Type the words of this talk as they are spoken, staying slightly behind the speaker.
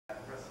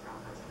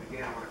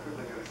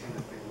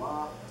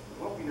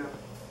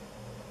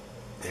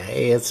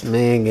Hey, it's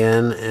me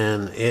again,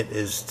 and it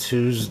is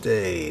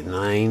Tuesday,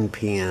 9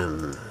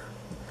 p.m.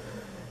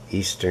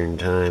 Eastern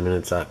Time, and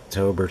it's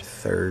October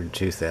 3rd,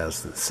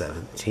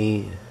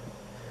 2017.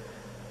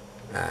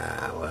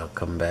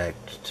 Welcome back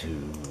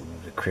to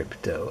the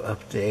crypto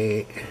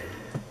update.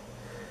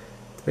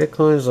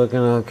 Bitcoin's looking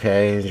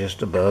okay,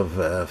 just above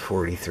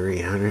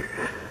 4,300.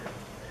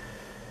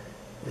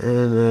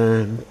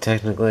 And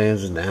technically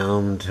it's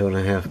down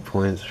 2.5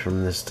 points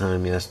from this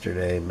time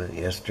yesterday, but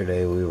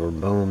yesterday we were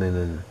booming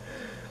and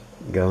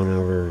going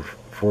over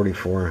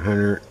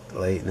 4,400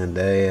 late in the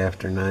day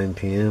after 9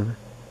 p.m.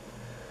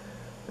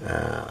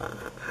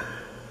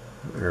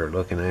 We're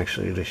looking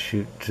actually to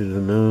shoot to the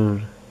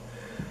moon.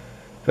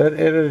 But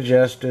it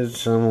adjusted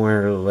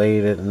somewhere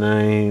late at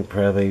night,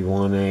 probably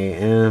 1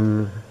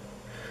 a.m.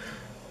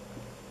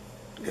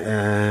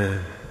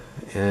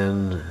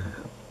 And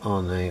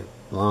all night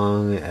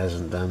long. It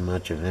hasn't done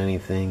much of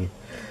anything.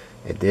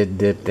 It did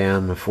dip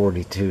down to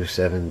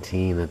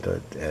 42.17 at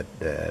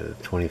the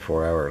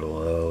 24-hour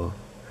low,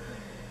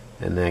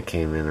 and that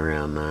came in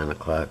around 9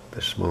 o'clock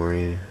this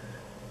morning.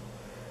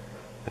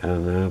 I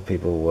don't know.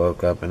 People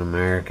woke up in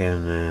America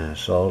and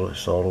sold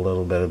a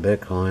little bit of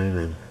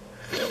Bitcoin,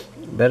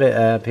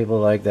 but people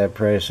like that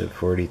price at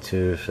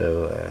 42,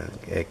 so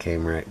it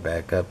came right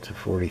back up to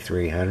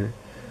 4,300.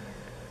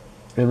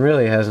 It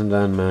really hasn't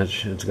done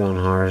much. It's gone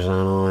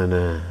horizontal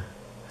and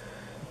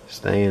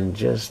staying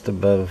just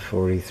above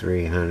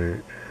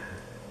 4,300.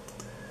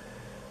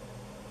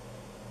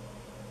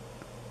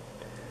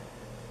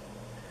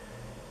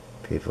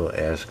 People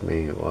ask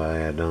me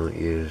why I don't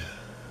use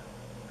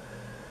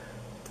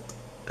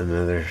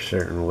another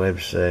certain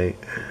website,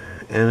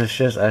 and it's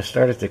just I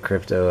started the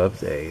crypto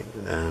update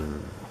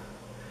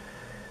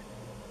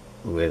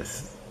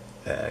with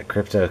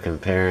Crypto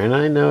Compare, and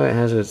I know it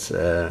has its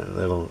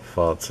little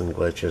faults and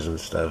glitches and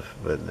stuff,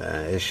 but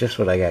it's just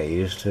what I got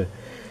used to.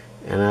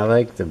 And I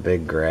like the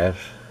big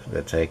graphs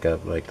that take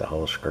up like the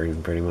whole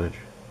screen pretty much,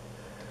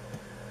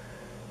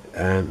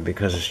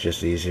 because it's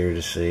just easier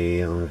to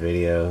see on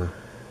video.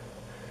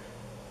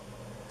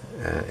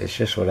 It's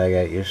just what I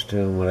got used to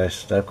and what I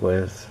stuck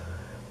with.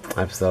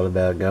 I've thought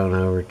about going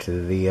over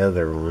to the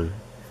other one.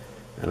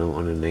 I don't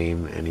want to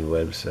name any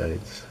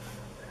websites.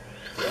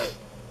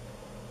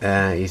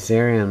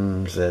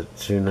 Ethereum's at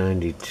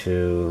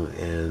 292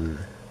 and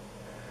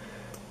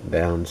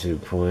down 2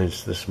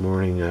 points this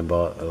morning. I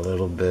bought a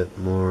little bit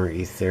more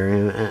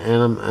Ethereum,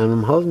 and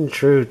I'm holding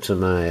true to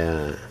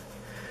my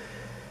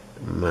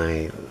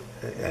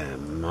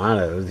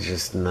motto,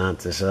 just not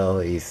to sell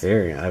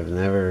Ethereum. I've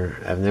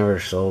never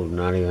sold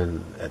not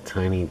even a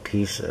tiny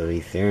piece of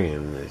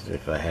Ethereum.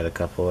 If I had a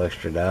couple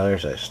extra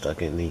dollars, I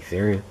stuck it in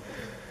Ethereum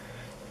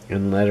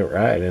and let it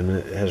ride, and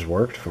it has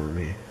worked for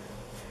me.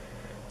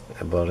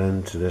 I bought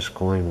into this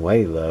coin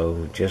way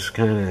low, just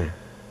kind of.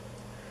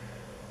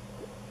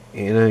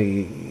 You know,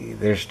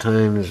 there's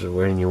times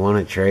when you want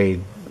to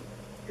trade,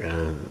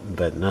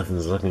 but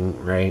nothing's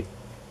looking right,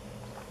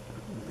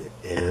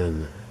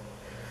 and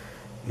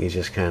you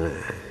just kind of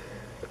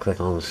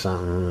click on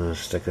something and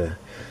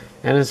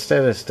and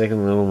instead of sticking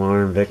a little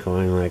more in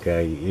Bitcoin like I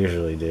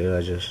usually do,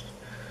 I just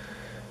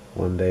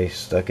one day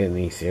stuck it in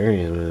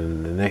Ethereum,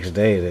 and the next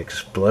day it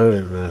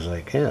exploded, and I was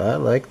like, yeah, I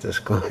like this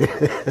coin.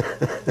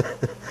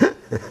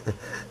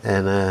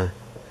 And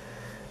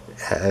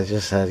I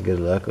just had good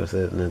luck with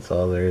it, and that's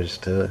all there is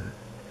to it.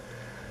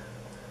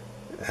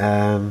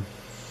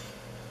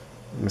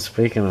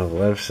 Speaking of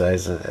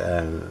websites,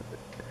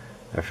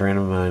 a friend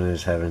of mine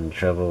is having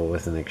trouble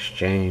with an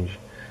exchange,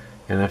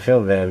 and I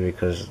feel bad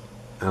because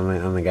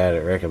I'm the guy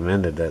that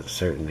recommended that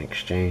certain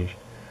exchange.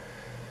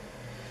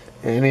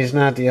 And he's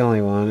not the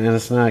only one, and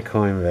it's not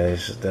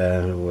Coinbase,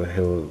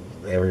 who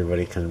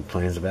everybody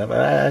complains about, but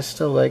I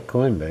still like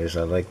Coinbase.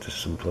 I like the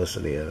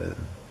simplicity of it.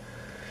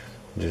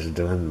 Just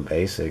doing the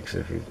basics.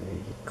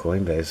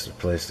 Coinbase is the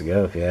place to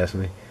go, if you ask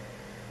me.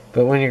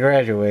 But when you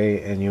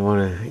graduate and you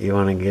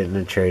wanna get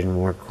into trading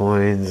more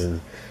coins and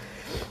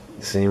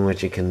seeing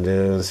what you can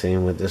do and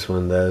seeing what this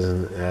one does,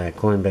 and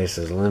Coinbase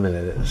is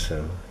limited,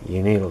 so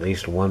you need at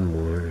least one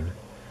more.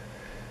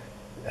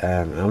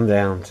 I'm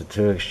down to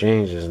 2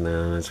 exchanges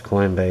now, and it's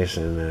Coinbase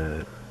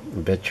and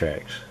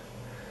Bittrex.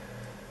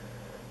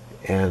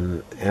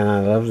 And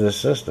I love this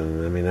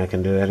system. I mean, I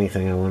can do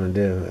anything I want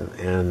to do,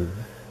 and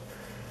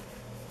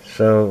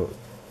so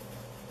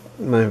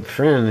my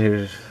friend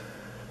who's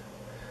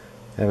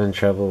having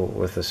trouble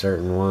with a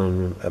certain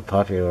one, a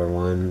popular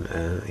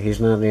one, he's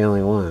not the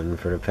only one.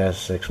 For the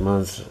past 6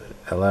 months,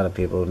 a lot of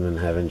people have been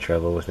having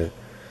trouble with it,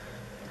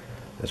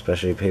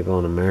 especially people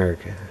in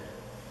America.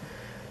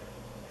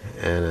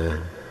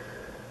 And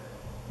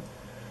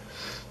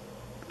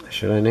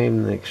should I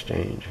name the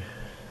exchange?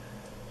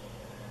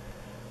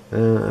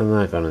 I'm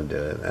not going to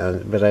do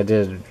it, but I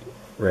did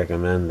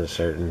recommend a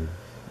certain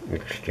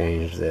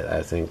exchange that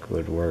I think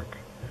would work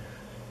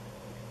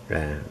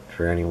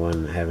for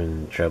anyone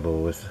having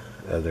trouble with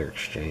other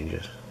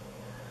exchanges.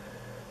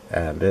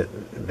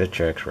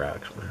 Bittrex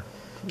rocks, man.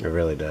 It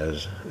really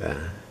does.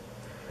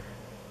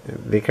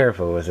 Be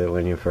careful with it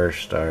when you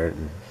first start.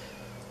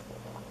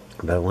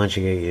 But once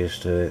you get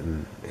used to it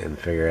and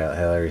figure out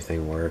how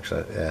everything works,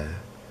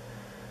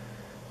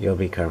 you'll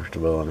be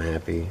comfortable and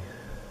happy.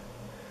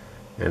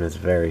 And it's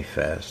very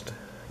fast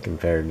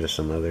compared to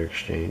some other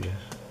exchanges.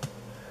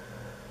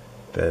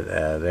 But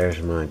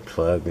there's my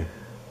plug.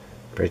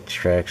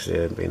 Tracks,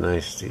 it'd be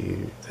nice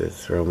to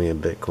throw me a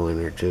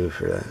Bitcoin or two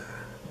for that.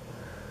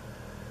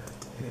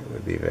 It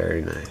would be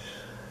very nice.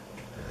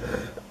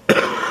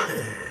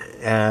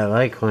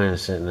 Litecoin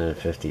is sitting at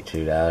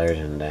 $52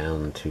 and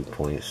down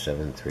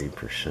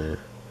 2.73%.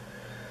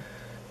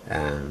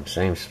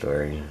 Same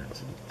story.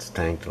 It's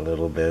tanked a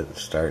little bit,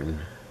 starting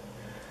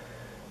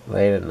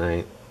late at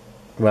night.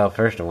 Well,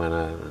 first it went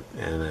up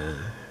and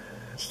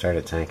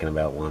started tanking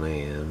about 1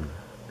 a.m.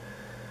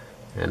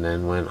 and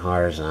then went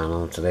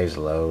horizontal. Today's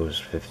low is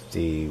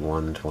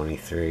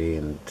 51.23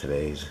 and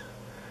today's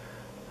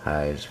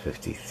high is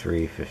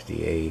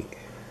 53.58.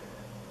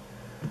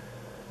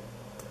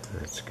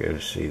 Let's go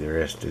see the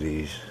rest of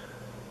these.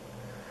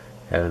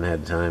 Haven't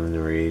had time to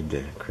read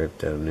the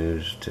crypto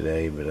news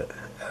today, but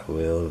I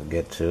will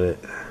get to it.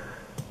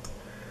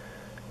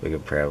 We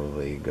could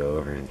probably go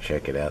over and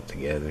check it out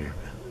together.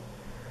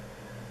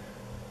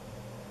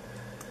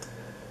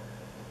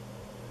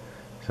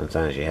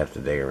 Sometimes you have to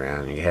dig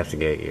around. You have to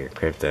get your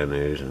crypto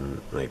news and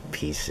like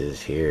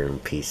pieces here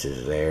and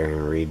pieces there,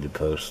 and read the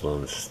posts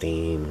on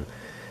Steam,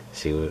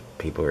 see what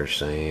people are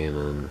saying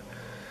on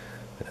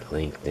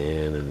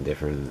LinkedIn and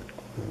different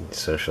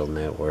social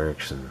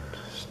networks, and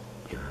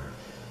you know,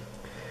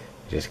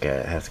 you just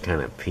have to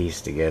kind of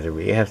piece together.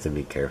 But you have to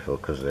be careful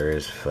because there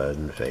is FUD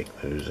and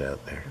fake news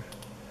out there.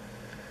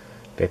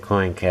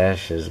 Bitcoin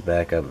Cash is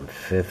back up in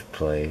 5th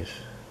place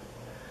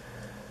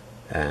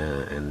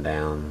and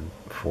down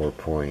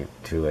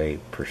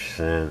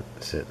 4.28%,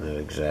 sitting at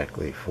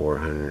exactly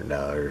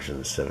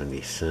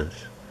 $400.70.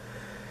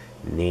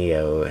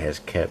 Neo has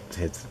kept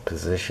its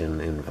position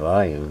in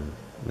volume,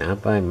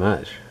 not by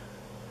much.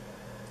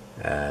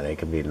 They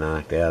could be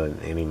knocked out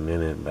at any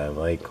minute by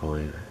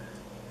Litecoin,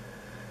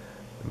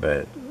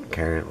 but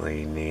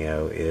currently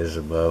Neo is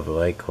above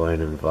Litecoin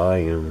in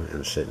volume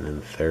and sitting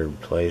in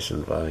 3rd place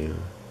in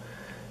volume.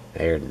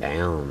 They are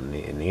down.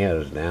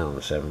 Neo's down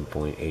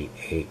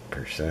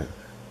 7.88%.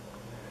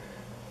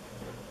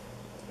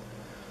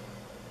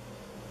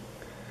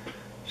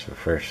 So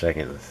first,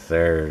 second, and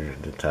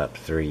third, the top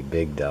 3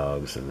 big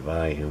dogs in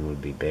volume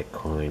would be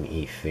Bitcoin,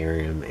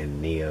 Ethereum,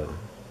 and Neo.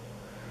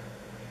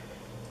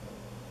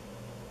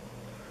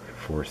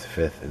 4th,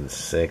 5th, and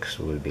 6th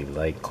would be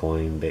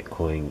Litecoin,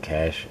 Bitcoin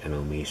Cash, and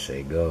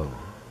OmisgeGo.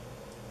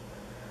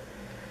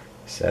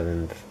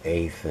 7th,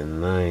 8th,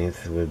 and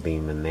 9th would be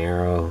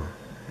Monero,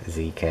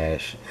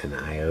 Zcash, and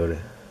IOTA.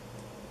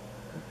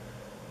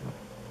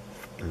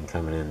 And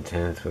coming in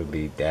 10th would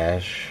be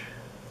Dash.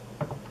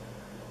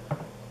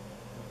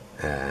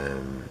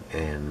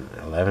 And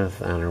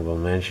 11th honorable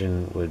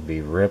mention would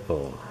be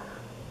Ripple.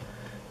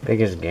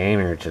 Biggest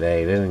gainer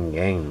today, didn't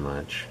gain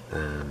much.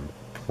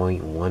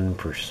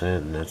 0.1%,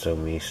 and that's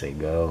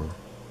OmisgeGo.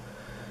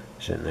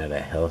 Sitting at a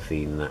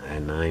healthy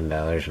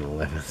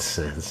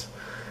 $9.11.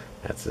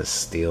 That's a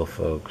steal,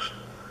 folks.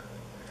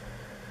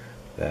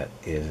 That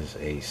is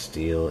a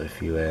steal,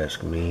 if you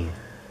ask me.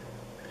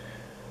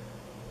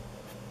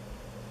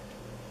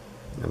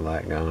 A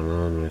lot going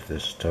on with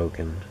this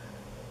token.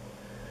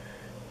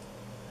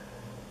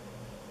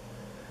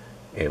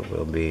 It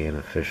will be an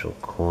official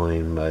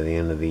coin by the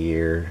end of the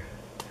year.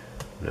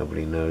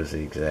 Nobody knows the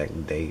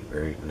exact date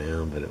right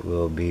now, but it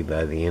will be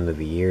by the end of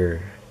the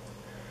year.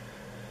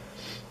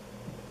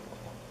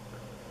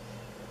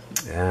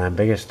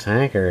 Biggest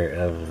tanker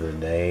of the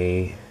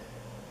day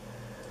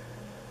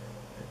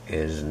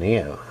is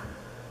Neo,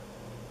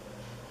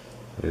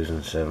 losing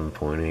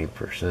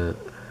 7.8%.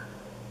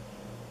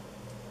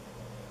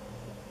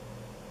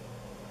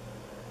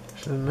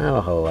 So not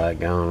a whole lot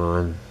going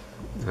on.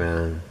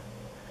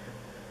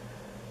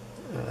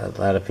 A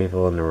lot of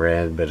people in the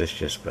red, but it's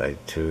just by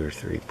 2 or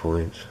 3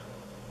 points.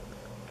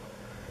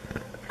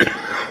 A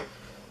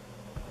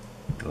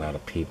lot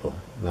of people,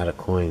 a lot of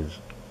coins.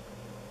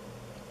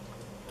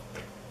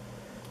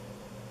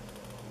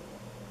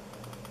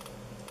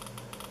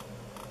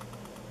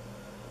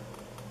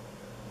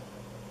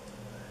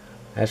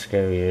 Let's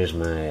go use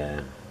my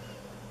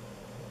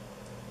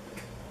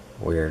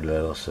weird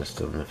little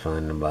system to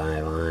find the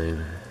buy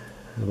line.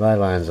 The buy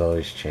line's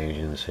always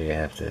changing, so you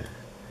have to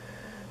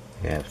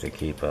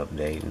keep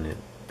updating it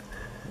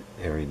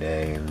every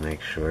day and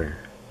make sure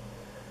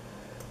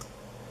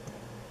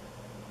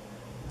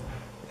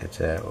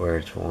it's at where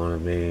it's want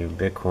to be.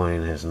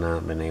 Bitcoin has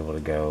not been able to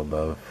go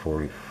above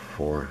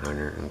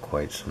 4,400 in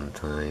quite some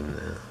time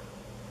now.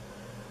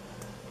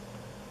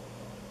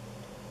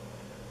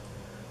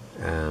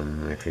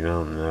 If you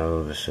don't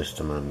know the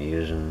system I'm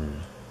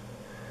using,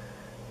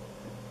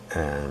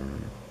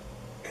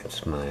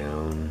 it's my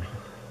own,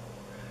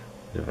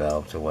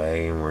 developed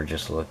away, and we're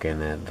just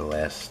looking at the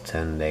last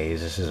 10 days.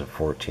 This is a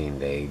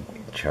 14-day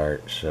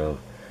chart, so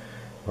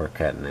we're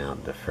cutting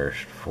out the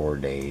first 4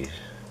 days.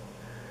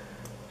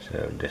 So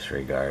So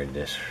disregard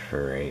this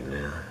for right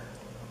now.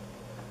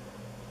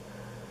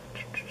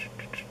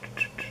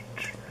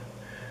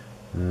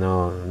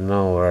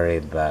 No worry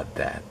about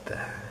that.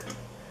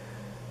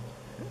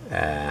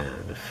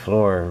 The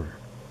floor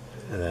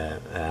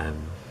that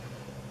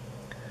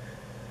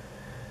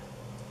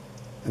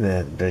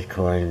that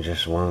Bitcoin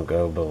just won't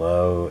go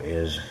below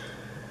is,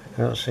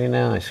 oh, see,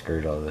 now I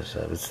screwed all this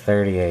up. It's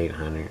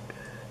 3,800.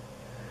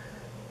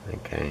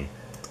 Okay.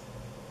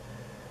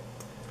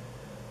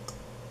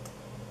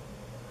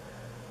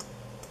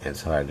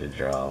 It's hard to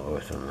draw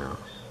with a mouse.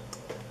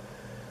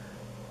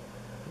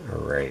 Or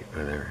right,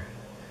 whatever.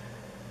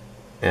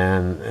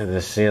 And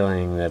the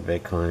ceiling that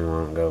Bitcoin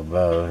won't go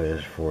above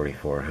is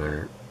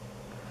 4,400.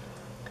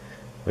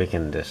 We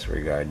can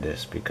disregard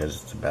this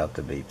because it's about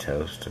to be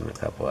toast in a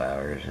couple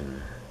hours,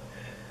 and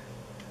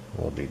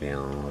we'll be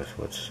dealing with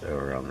what's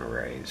over on the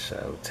right,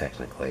 so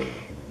technically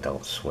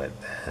don't sweat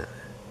that.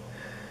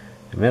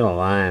 The middle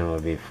line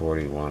would be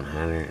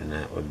 4,100, and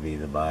that would be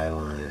the buy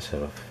line.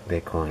 So if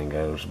Bitcoin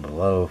goes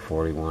below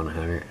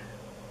 4,100,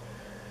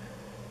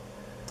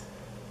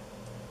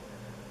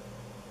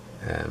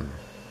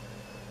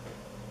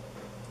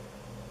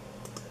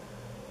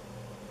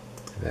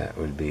 that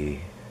would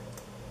be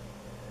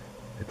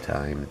the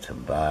time to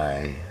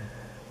buy,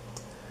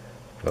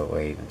 but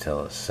wait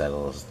until it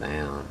settles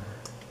down.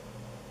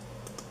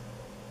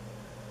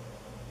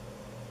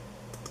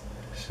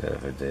 So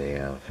if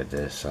it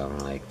does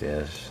something like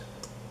this,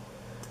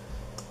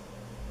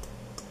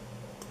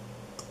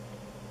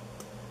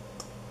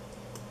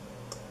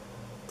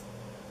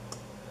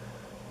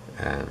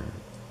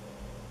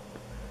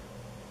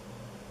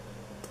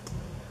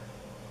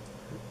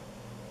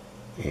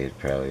 you'd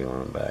probably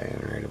want to buy in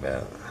right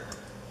about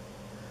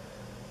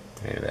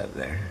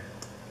there.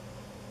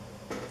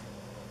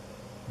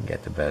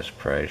 Get the best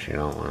price. You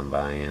don't want to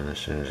buy in as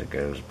soon as it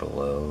goes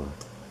below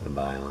the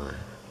buy line.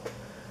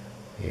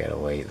 You gotta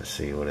wait and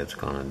see what it's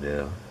gonna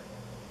do.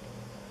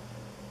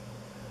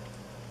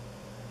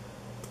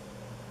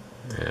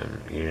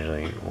 And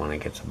usually when it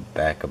gets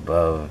back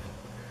above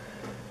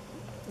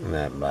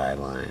that buy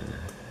line,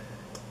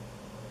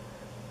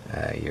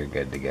 you're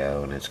good to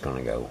go, and it's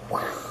gonna go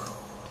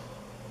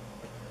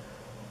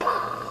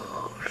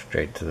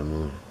straight to the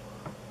moon,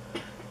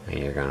 and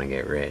you're gonna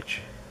get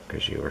rich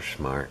because you were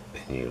smart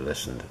and you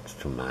listened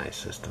to my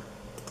system.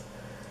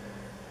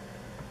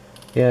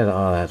 Yeah,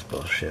 all that's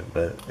bullshit,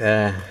 but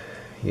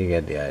you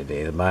get the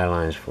idea. The buy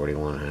line is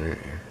 4,100.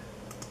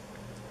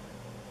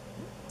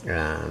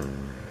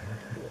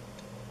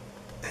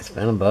 It's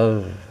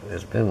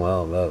been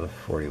well above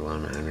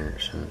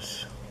 4,100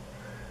 since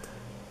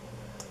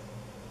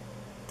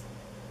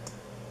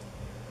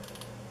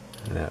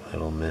that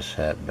little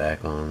mishap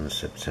back on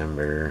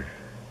September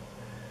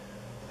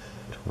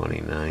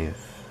 29th.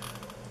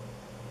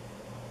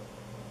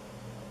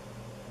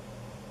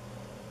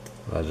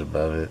 Was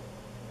above it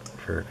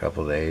for a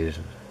couple days,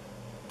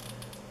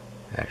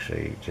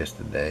 actually just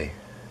a day,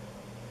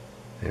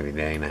 maybe a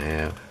day and a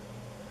half,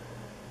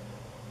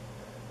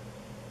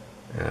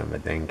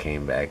 but then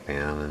came back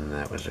down, and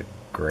that was a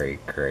great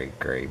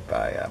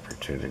buy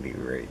opportunity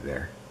right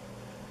there.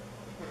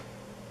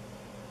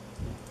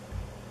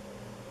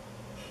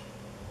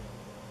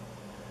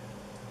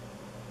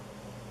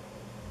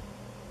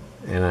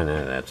 And I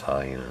know that's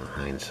all,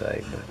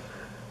 hindsight, but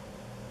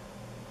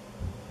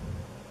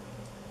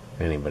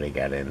if anybody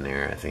got in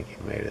there, I think he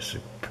made a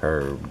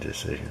superb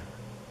decision.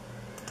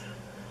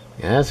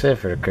 Yeah, that's it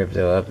for the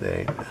crypto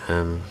update.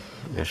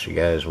 If you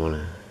guys want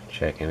to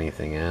check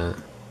anything out,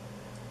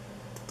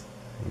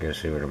 go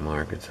see where the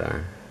markets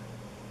are.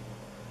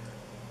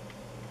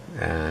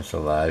 It's a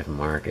live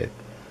market.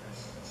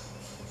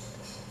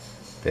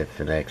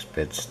 Bitfinex,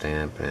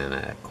 Bitstamp, and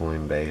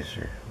Coinbase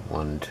are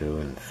 1, 2,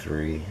 and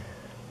 3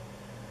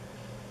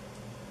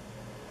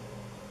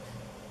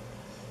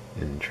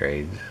 in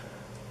trades.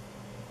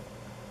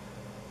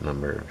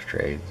 Number of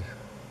trades.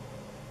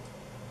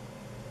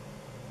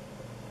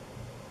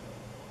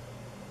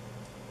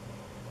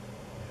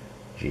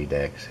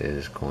 GDEX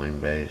is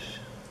Coinbase.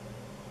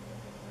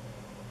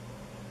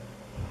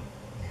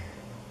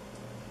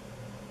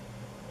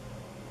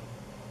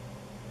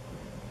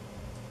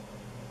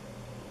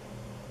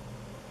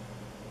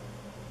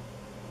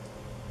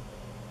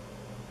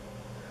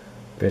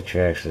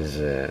 Bittrex is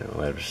a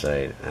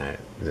website,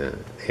 the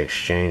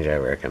exchange I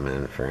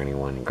recommend for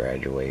anyone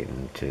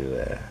graduating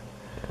to,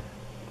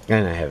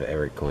 and I have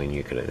every coin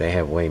you could. They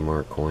have way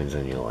more coins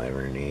than you'll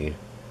ever need.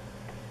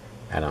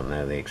 I don't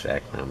know the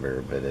exact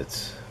number, but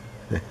it's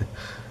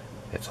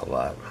it's a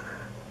lot.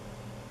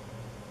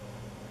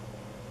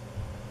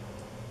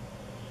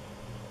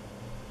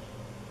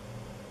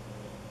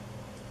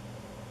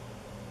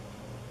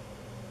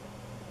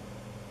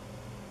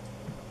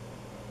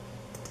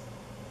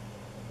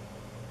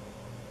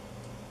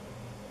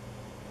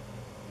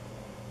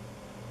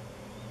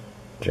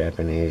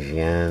 Japanese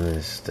yen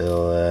is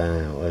still,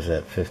 was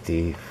at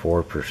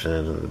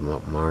 54% of the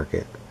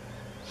market.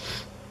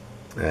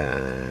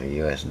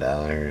 US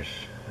dollars,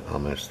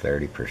 almost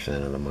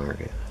 30% of the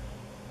market.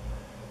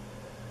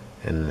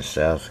 And the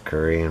South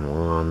Korean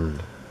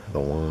won. The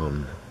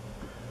won.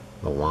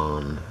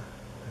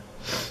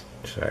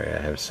 Sorry, I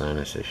have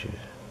sinus issues.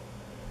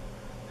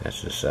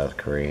 That's the South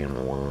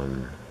Korean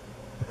won.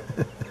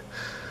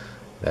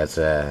 That's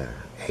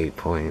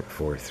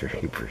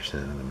 8.43%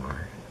 of the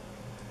market.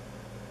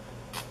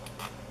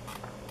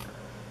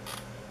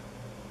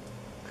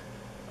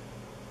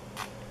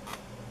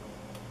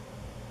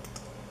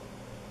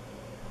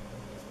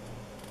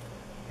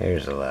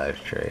 Here's the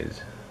live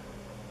trades.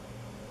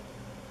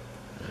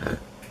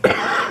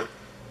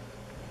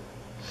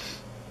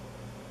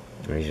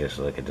 We just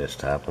look at this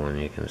top one,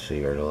 you can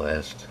see where the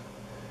last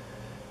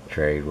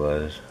trade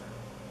was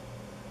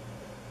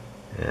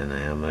and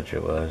how much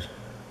it was.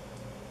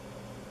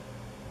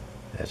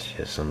 That's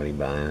just somebody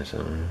buying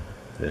something.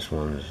 This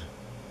one's,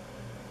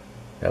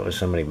 that was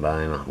somebody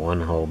buying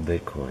one whole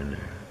Bitcoin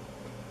there.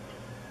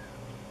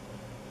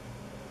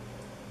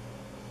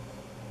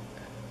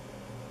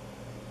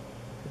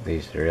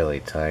 These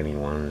really tiny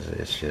ones,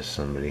 it's just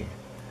somebody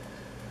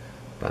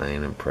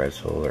buying a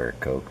pretzel or a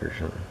Coke or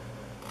something.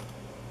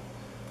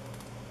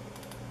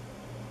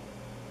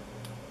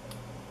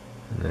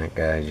 And that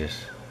guy just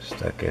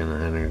stuck in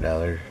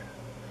 $100.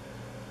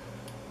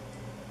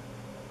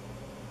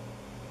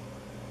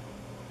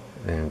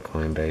 Then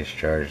Coinbase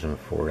charged him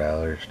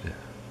 $4 to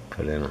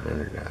put in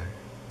 $100.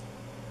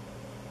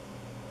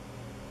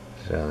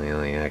 So they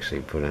only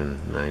actually put in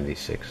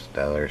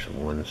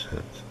 $96.01.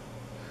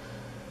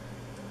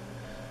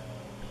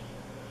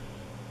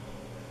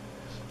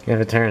 If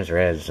it turns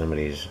red,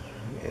 somebody's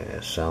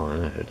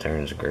selling. If it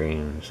turns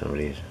green,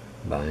 somebody's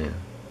buying.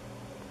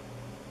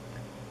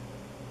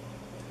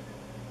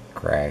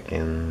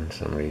 Kraken,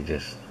 somebody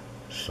just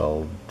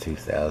sold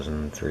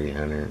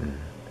 2,300.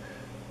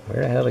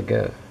 Where the hell did it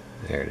go?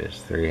 There it is,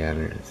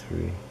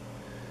 303.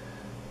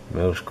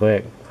 Moves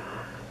quick.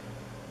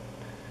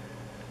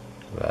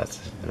 Lots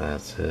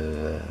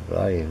of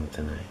volume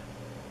tonight.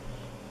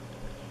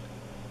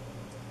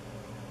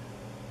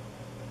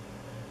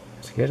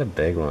 Let's get a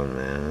big one,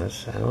 man.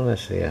 I want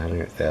to see a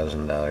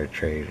 $100,000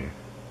 trader.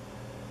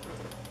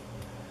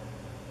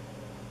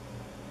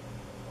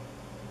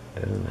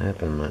 Doesn't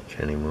happen much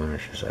anymore.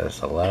 It's just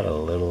that's a lot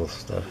of little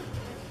stuff.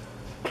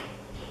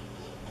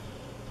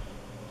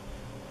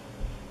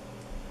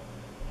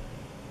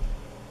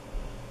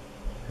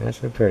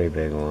 That's a pretty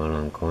big one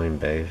on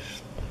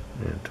Coinbase.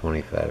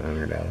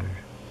 $2,500.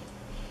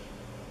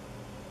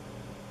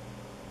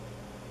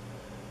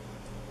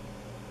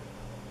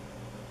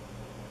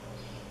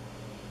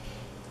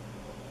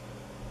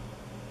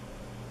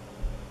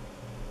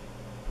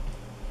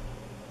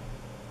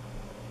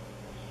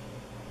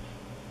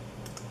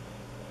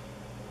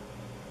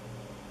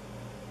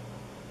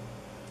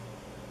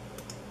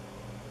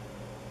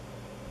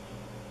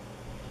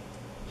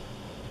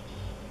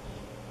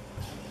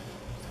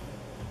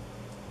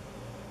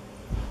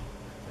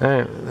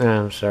 Alright,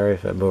 I'm sorry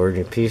if I bored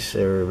you. Peace,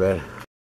 everybody.